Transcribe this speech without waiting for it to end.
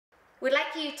We'd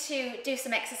like you to do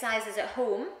some exercises at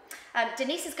home.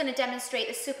 Denise is going to demonstrate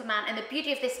the Superman, and the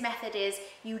beauty of this method is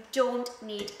you don't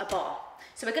need a bar.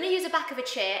 So we're going to use the back of a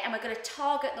chair and we're going to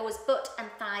target those butt and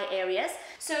thigh areas.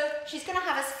 So she's going to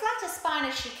have as flat a spine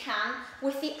as she can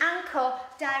with the ankle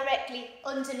directly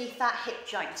underneath that hip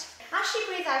joint. As she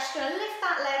breathes out, she's going to lift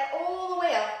that leg all the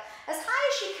way up as high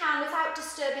as she can without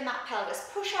disturbing that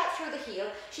pelvis. Push out through the heel.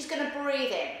 She's going to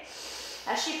breathe in.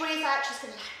 As she breathes out, she's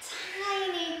going to have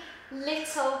tiny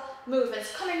little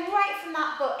movements coming right from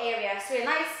that butt area. So a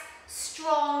nice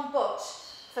strong butt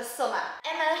for summer.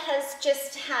 Emma has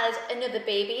just had another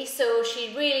baby, so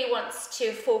she really wants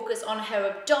to focus on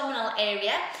her abdominal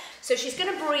area. So she's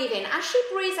going to breathe in. As she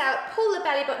breathes out, pull the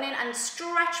belly button in and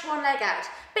stretch one leg out.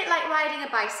 A bit like riding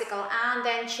a bicycle, and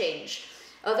then change.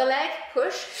 Other leg,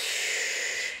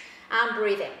 push, and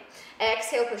breathe in.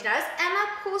 Exhale, push. Now as Emma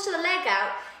pulls the leg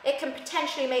out, it can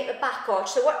potentially make the back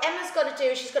arch. So what Emma's got to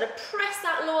do is she's got to press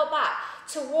that lower back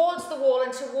towards the wall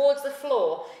and towards the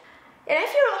floor. And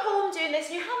if you're at home doing this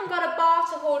and you haven't got a bar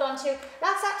to hold on to,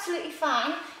 that's absolutely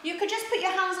fine. You could just put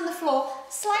your hands on the floor,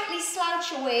 slightly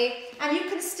slouch away, and you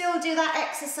can still do that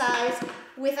exercise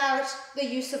without the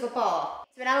use of a bar.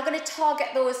 So now we're going to target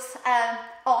those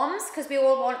arms, because we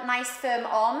all want nice firm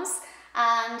arms,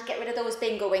 and get rid of those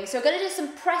bingo wings. So we're going to do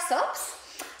some press-ups.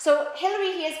 So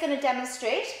Hilary here is going to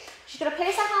demonstrate. She's going to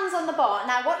place her hands on the bar.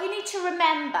 Now what you need to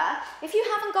remember, if you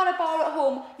haven't got a bar at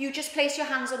home, you just place your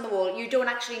hands on the wall. You don't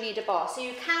actually need a bar. So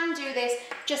you can do this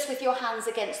just with your hands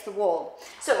against the wall.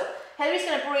 So Hilary's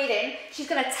going to breathe in. She's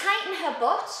going to tighten her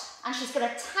butt and she's going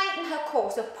to tighten her core.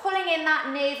 So pulling in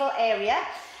that navel area.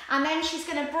 And then she's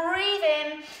going to breathe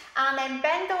in and then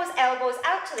bend those elbows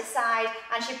out to the side,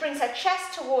 and she brings her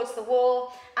chest towards the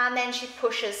wall, and then she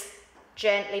pushes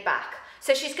gently back.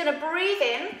 So she's going to breathe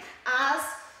in as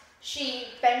she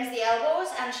bends the elbows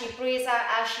and she breathes out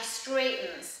as she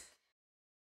straightens.